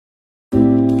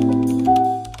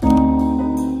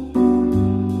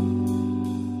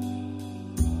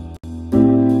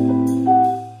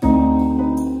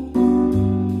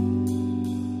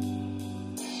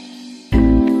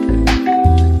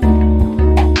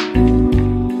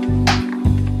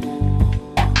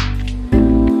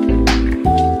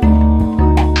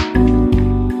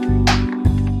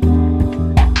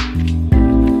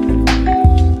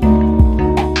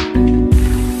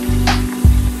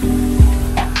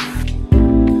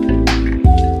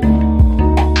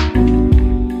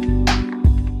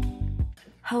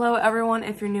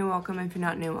If you're new, welcome. If you're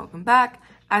not new, welcome back.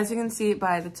 As you can see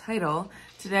by the title,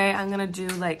 today I'm gonna do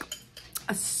like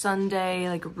a Sunday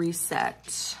like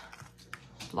reset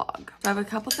vlog. So I have a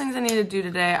couple things I need to do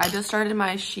today. I just started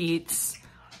my sheets.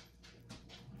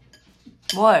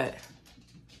 What?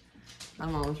 My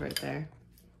mom's right there.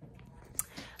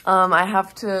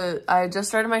 I just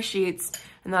started my sheets,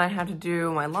 and then I have to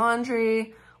do my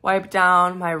laundry, wipe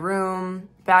down my room,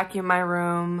 vacuum my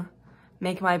room,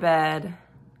 make my bed.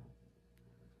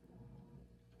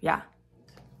 Yeah.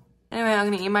 Anyway, I'm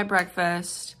gonna eat my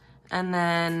breakfast, and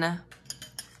then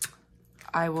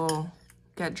I will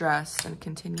get dressed and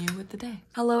continue with the day.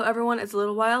 Hello everyone, it's a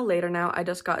little while later now. I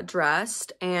just got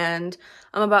dressed and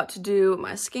I'm about to do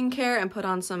my skincare and put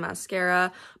on some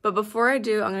mascara. But before I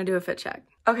do, I'm gonna do a fit check.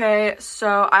 Okay,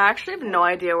 so I actually have no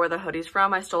idea where the hoodie's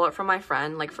from. I stole it from my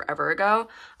friend like forever ago.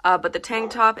 But the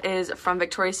tank top is from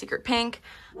Victoria's Secret Pink.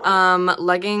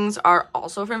 Leggings are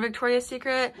also from Victoria's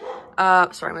Secret.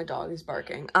 Sorry, my dog is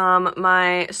barking.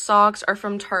 My socks are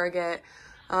from Target.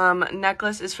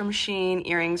 Necklace is from Shein.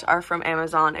 Earrings are from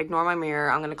Amazon. Ignore my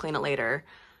mirror. I'm gonna clean it later.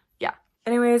 Yeah.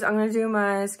 Anyways, I'm gonna do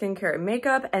my skincare and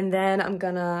makeup, and then I'm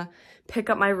gonna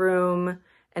pick up my room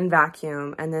and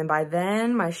vacuum, and then by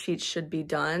then my sheets should be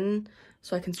done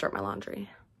so I can start my laundry.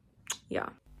 Yeah.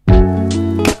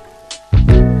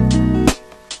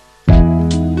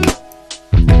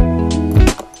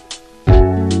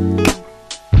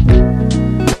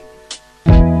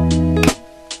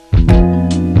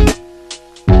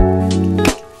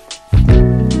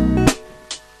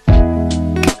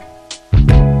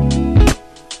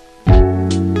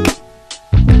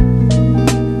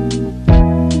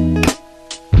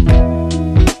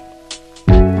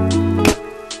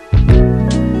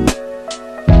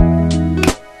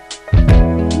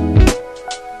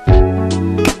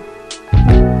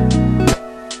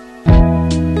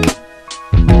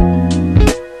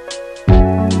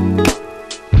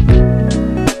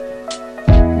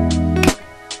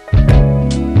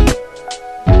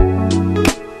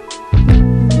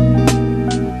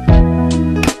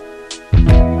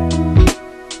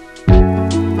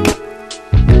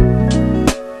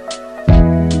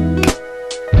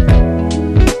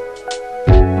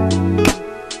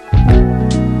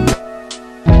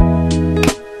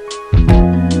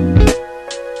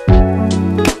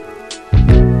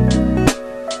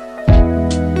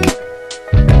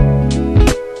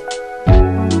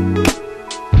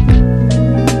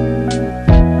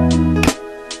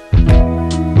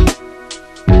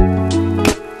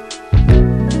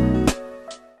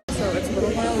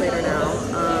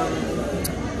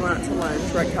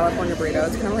 California burrito.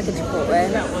 It's kind of like a Chipotle.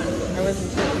 That one. I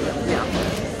wasn't sure.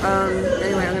 Yeah.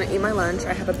 Anyway, I'm gonna eat my lunch.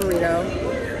 I have a burrito,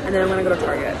 and then I'm gonna go to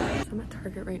Target. So I'm at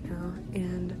Target right now,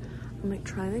 and I'm like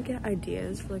trying to get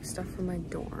ideas for like stuff for my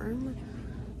dorm,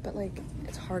 but like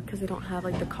it's hard because they don't have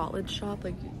like the college shop.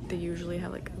 Like they usually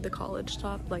have like the college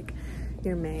shop like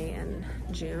near May and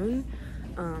June,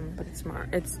 but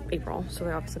it's April, so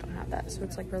they obviously don't have that. So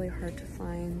it's like really hard to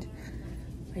find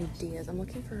ideas. I'm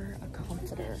looking for a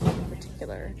comforter in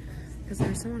particular because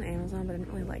there's some on Amazon, but I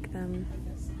didn't really like them.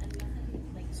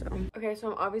 So okay,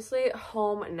 so I'm obviously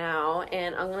home now,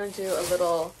 and I'm gonna do a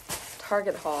little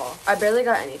Target haul. I barely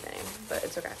got anything, but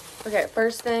it's okay. Okay,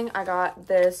 first thing, I got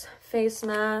this face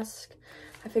mask.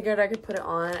 I figured I could put it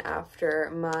on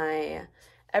after my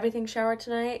everything shower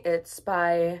tonight. It's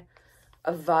by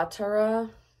Avatara.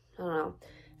 I don't know.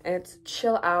 It's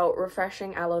Chill Out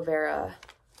Refreshing Aloe Vera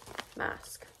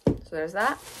mask. So there's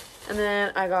that. And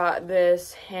then I got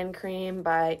this hand cream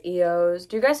by EOS.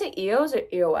 Do you guys say EOS or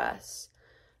EOS?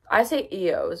 I say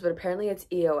EOS, but apparently it's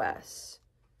EOS.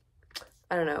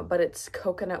 I don't know, but it's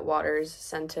coconut waters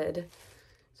scented.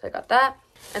 So I got that.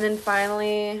 And then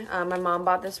finally, my mom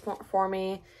bought this for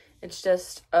me. It's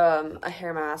just a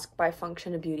hair mask by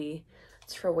Function of Beauty.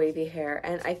 It's for wavy hair.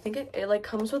 And I think it like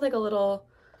comes with like a little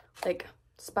like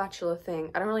spatula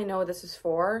thing. I don't really know what this is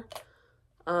for.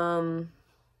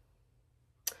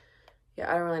 Yeah,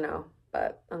 I don't really know,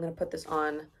 but I'm gonna put this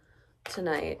on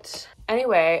tonight.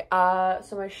 Anyway,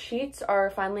 so my sheets are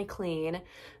finally clean,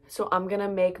 so I'm gonna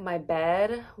make my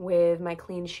bed with my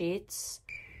clean sheets.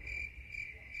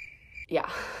 Yeah.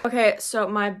 Okay, so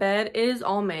my bed is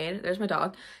all made. There's my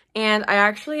dog. And I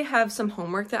actually have some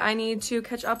homework that I need to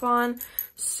catch up on,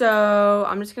 so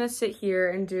I'm just gonna sit here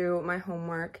and do my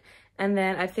homework. And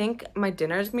then I think my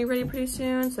dinner is gonna be ready pretty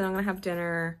soon, so I'm gonna have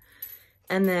dinner.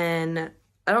 And then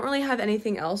I don't really have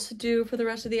anything else to do for the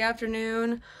rest of the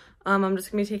afternoon. I'm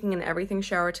just gonna be taking an everything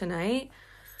shower tonight.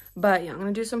 But yeah, I'm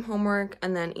gonna do some homework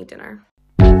and then eat dinner.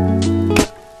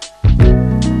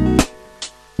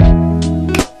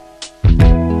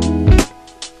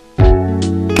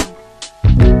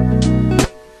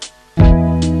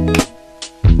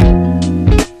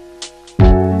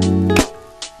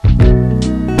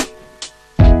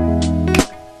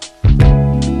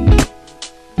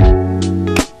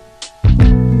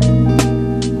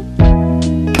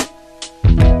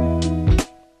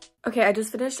 Okay, I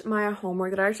just finished my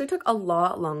homework that actually took a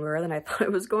lot longer than I thought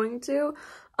it was going to.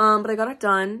 But I got it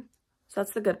done, so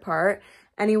that's the good part.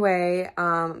 Anyway,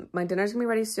 my dinner's gonna be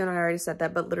ready soon. I already said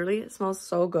that, but literally it smells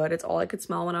so good. It's all I could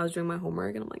smell when I was doing my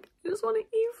homework, and I'm like, I just want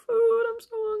to eat food. I'm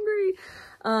so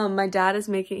hungry. My dad is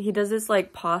making, he does this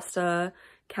like pasta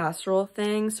casserole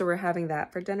thing, so we're having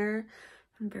that for dinner.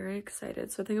 I'm very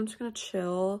excited. So I think I'm just gonna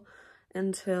chill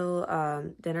until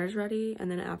dinner's ready, and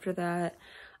then after that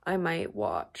I might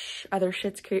watch either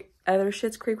Schitt's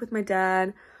Creek with my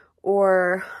dad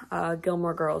or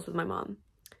Gilmore Girls with my mom.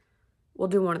 We'll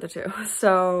do one of the two.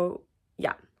 So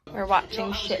yeah, we're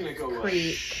watching Schitt's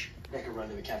Creek. I could run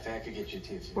to the cafe. I could get you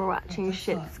tea. We're watching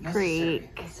Schitt's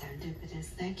Creek. Serendipitous.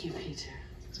 Thank you, Peter.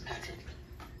 It's Patrick.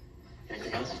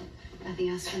 Anything else? Nothing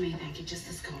else for me, thank you. Just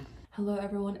this cone. Hello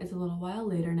everyone, it's a little while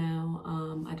later now.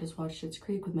 I just watched Schitt's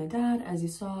Creek with my dad, as you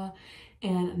saw,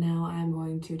 and now I'm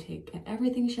going to take an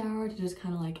everything shower to just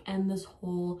kind of like end this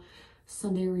whole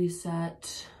Sunday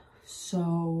reset.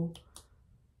 So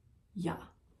yeah,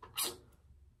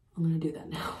 I'm gonna do that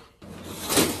now.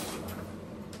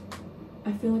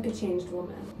 I feel like a changed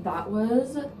woman. That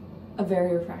was a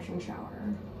very refreshing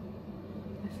shower.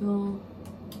 I feel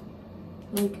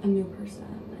like a new person.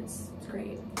 It's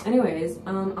great. Anyways,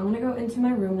 I'm gonna go into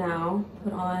my room now,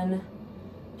 put on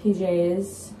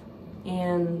PJs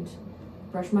and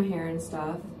brush my hair and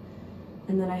stuff,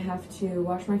 and then I have to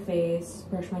wash my face,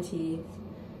 brush my teeth,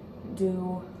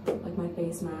 do like my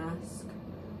face mask,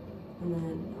 and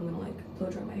then I'm gonna like blow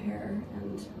dry my hair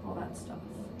and all that stuff.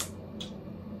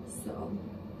 So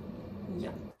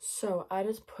yeah, so I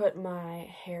just put my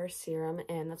hair serum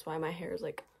in. That's why my hair is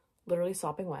like literally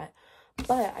sopping wet.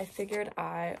 But I figured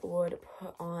I would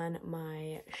put on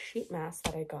my sheet mask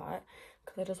that I got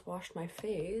because I just washed my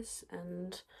face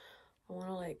and I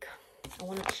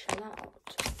want to chill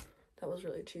out. That was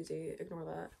really cheesy. Ignore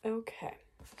that. Okay,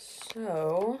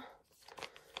 so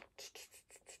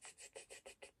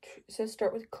it says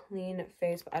start with clean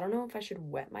face, but I don't know if I should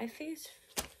wet my face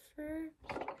first.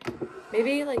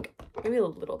 Maybe a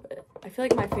little bit. I feel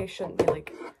like my face shouldn't be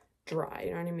like dry,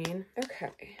 you know what I mean?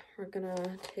 Okay, we're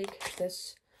gonna take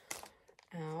this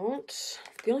out.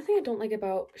 The only thing I don't like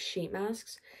about sheet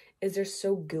masks is they're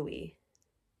so gooey.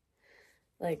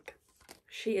 Like,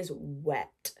 she is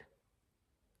wet.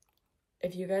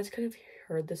 If you guys could have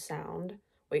heard the sound.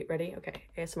 Wait, ready? Okay,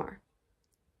 ASMR.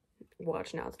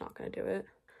 Watch, now it's not gonna do it.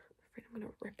 I'm afraid I'm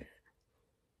gonna rip it.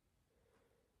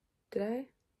 Did I?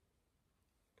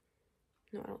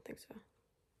 No, I don't think so.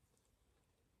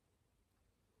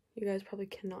 You guys probably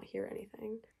cannot hear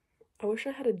anything. I wish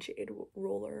I had a jade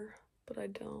roller, but I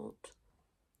don't.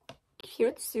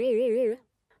 Cute.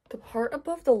 The part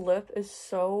above the lip is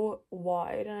so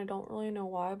wide, and I don't really know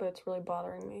why, but it's really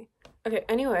bothering me. Okay,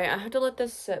 anyway, I had to let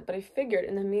this sit, but I figured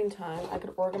in the meantime, I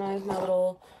could organize my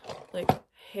little, like,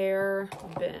 hair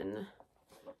bin,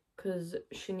 because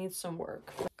she needs some work.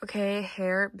 Okay,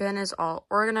 hair bin is all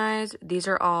organized. These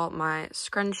are all my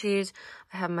scrunchies.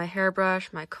 I have my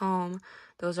hairbrush, my comb.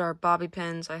 Those are bobby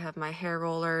pins. I have my hair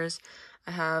rollers.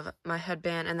 I have my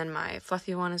headband, and then my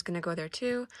fluffy one is going to go there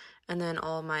too. And then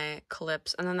all my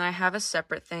clips. And then I have a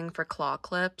separate thing for claw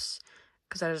clips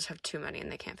because I just have too many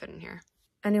and they can't fit in here.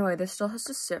 Anyway, this still has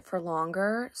to sit for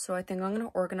longer. So I think I'm going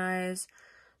to organize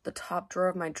the top drawer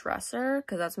of my dresser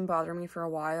because that's been bothering me for a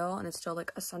while. And it's still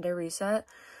like a Sunday reset.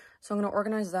 So I'm going to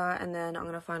organize that, and then I'm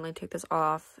going to finally take this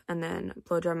off and then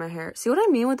blow dry my hair. See what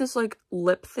I mean with this like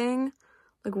lip thing?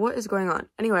 Like, what is going on?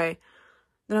 Anyway,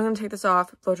 then I'm going to take this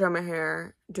off, blow dry my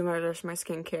hair, do my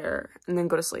skincare, and then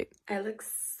go to sleep. I look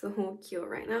so cute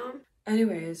right now.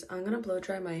 Anyways, I'm going to blow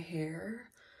dry my hair.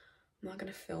 I'm not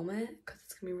going to film it because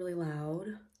it's going to be really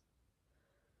loud.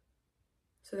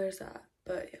 So there's that.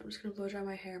 But yeah, I'm just going to blow dry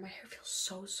my hair. My hair feels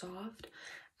so soft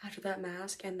after that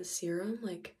mask and the serum.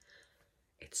 Like,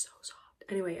 it's so soft.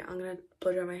 Anyway, yeah, I'm going to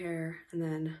blow dry my hair and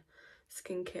then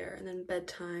skincare and then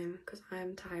bedtime because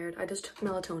I'm tired. I just took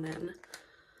melatonin.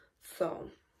 So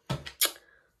I'm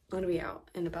gonna be out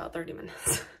in about 30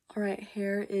 minutes. All right,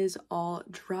 hair is all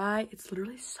dry. It's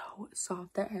literally so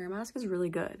soft. That hair mask is really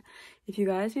good. If you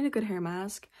guys need a good hair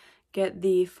mask, get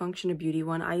the Function of Beauty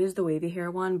one. I use the wavy hair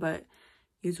one, but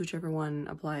use whichever one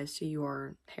applies to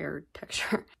your hair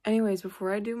texture. Anyways,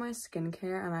 before I do my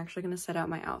skincare, I'm actually gonna set out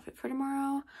my outfit for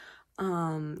tomorrow.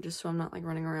 Just so I'm not like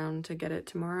running around to get it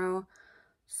tomorrow.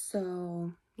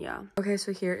 So yeah. Okay,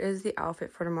 so here is the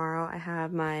outfit for tomorrow. I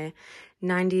have my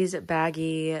 90s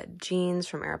baggy jeans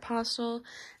from Aeropostale,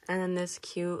 and then this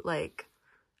cute, like,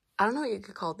 I don't know what you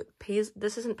could call it.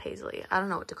 This isn't paisley. I don't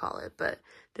know what to call it, but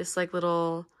this like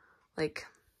little like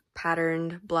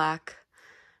patterned black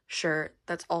shirt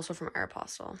that's also from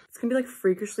Aeropostale. It's gonna be like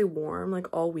freakishly warm like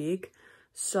all week,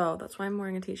 so that's why I'm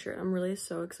wearing a t-shirt. I'm really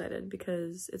so excited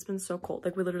because it's been so cold.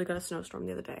 Like we literally got a snowstorm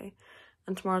the other day,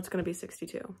 and tomorrow it's gonna be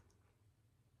 62.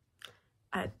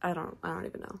 I don't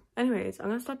even know. Anyways, I'm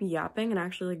gonna stop yapping and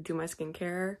actually like do my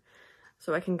skincare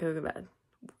so I can go to bed.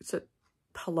 So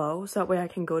that way I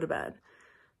can go to bed.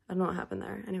 I don't know what happened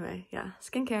there. Anyway, yeah,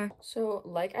 skincare. So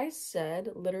like I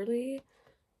said, literally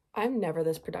I'm never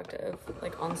this productive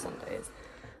like on Sundays.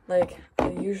 Like I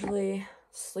usually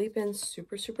sleep in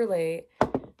super late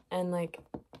and like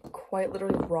quite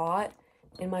literally rot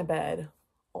in my bed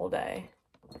all day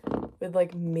with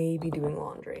like maybe doing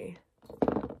laundry.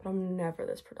 But I'm never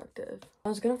this productive. I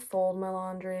was gonna fold my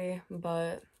laundry,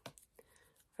 but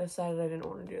I decided I didn't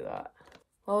want to do that.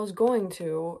 Well, I was going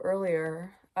to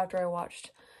earlier after I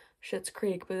watched Schitt's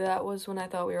Creek, but that was when I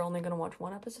thought we were only gonna watch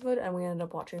 1 episode and we ended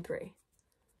up watching 3.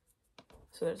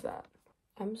 So there's that.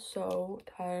 I'm so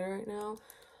tired right now.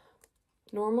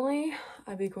 Normally,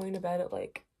 I'd be going to bed at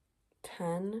like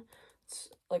 10. It's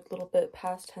like a little bit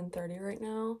past 10:30 right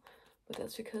now, but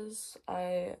that's because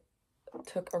I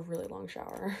took a really long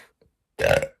shower.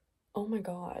 Oh my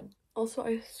god. Also,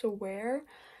 I swear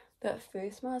that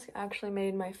face mask actually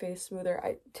made my face smoother.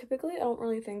 I don't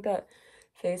really think that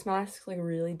face masks like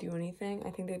really do anything. I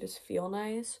think they just feel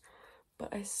nice,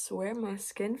 but I swear my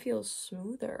skin feels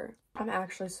smoother. I'm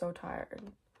actually so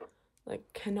tired.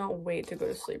 Like, cannot wait to go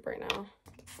to sleep right now.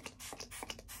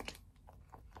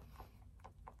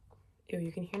 Ew,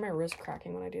 you can hear my wrist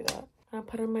cracking when I do that. I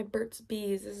put on my Burt's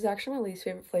Bees. This is actually my least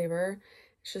favorite flavor.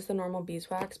 It's just the normal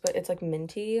beeswax, but it's like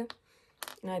minty.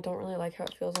 And I don't really like how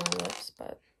it feels on my lips,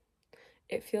 but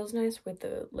it feels nice with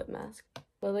the lip mask.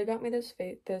 Lily got me this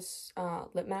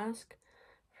lip mask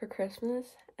for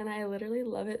Christmas, and I literally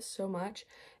love it so much.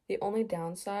 The only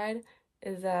downside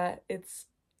is that it's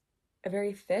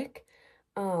very thick.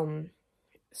 And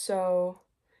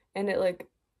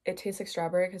it tastes like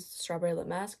strawberry because it's a strawberry lip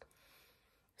mask.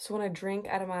 So when I drink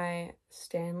out of my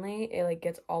Stanley, it like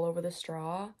gets all over the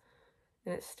straw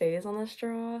and it stays on the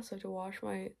straw. So I have to wash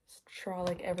my straw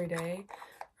like every day,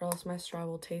 or else my straw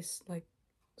will taste like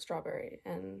strawberry,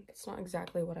 and it's not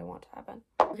exactly what I want to happen.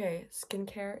 Okay,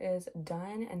 skincare is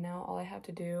done, and now all I have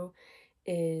to do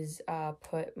is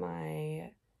put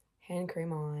my hand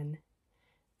cream on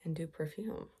and do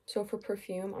perfume. So for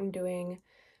perfume, I'm doing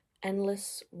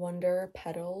Endless Wonder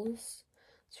Petals.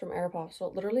 It's from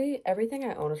Aeropostale. Literally everything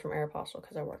I own is from Aeropostale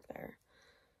because I work there.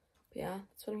 But yeah,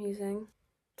 that's what I'm using.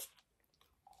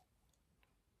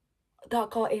 That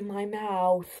got in my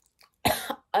mouth.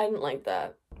 I didn't like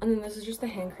that. And then this is just the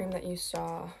hand cream that you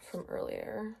saw from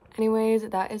earlier. Anyways,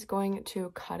 that is going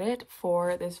to cut it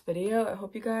for this video. I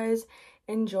hope you guys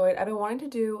enjoyed. I've been wanting to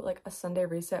do like a Sunday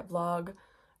reset vlog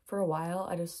for a while.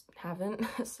 I just haven't.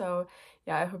 So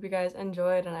yeah, I hope you guys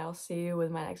enjoyed, and I'll see you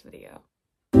with my next video.